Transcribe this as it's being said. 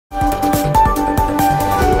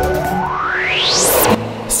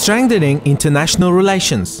strengthening international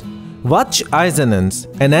relations. Vaj Eisenens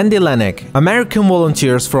and Andy Lanek, American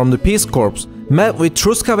volunteers from the Peace Corps, met with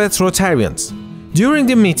Truskavets Rotarians. During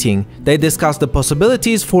the meeting, they discussed the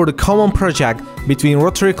possibilities for the common project between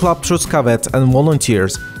Rotary Club Truskavets and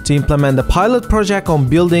volunteers to implement a pilot project on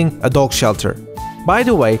building a dog shelter. By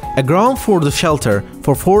the way, a ground for the shelter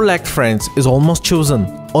for four-legged friends is almost chosen.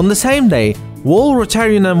 On the same day, whole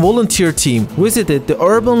Rotarian and volunteer team visited the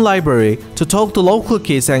urban library to talk to local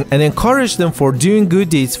kids and encourage them for doing good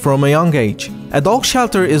deeds from a young age. A dog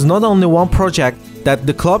shelter is not only one project that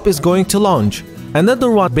the club is going to launch.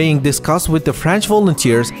 Another one being discussed with the French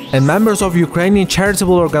volunteers and members of Ukrainian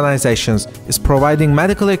charitable organizations is providing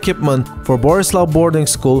medical equipment for Borislav boarding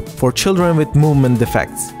school for children with movement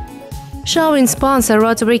defects. Showing sponsor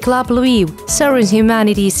Rotary Club Lviv, serving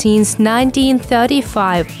humanity since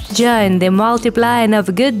 1935, join the multiplying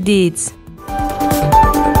of good deeds.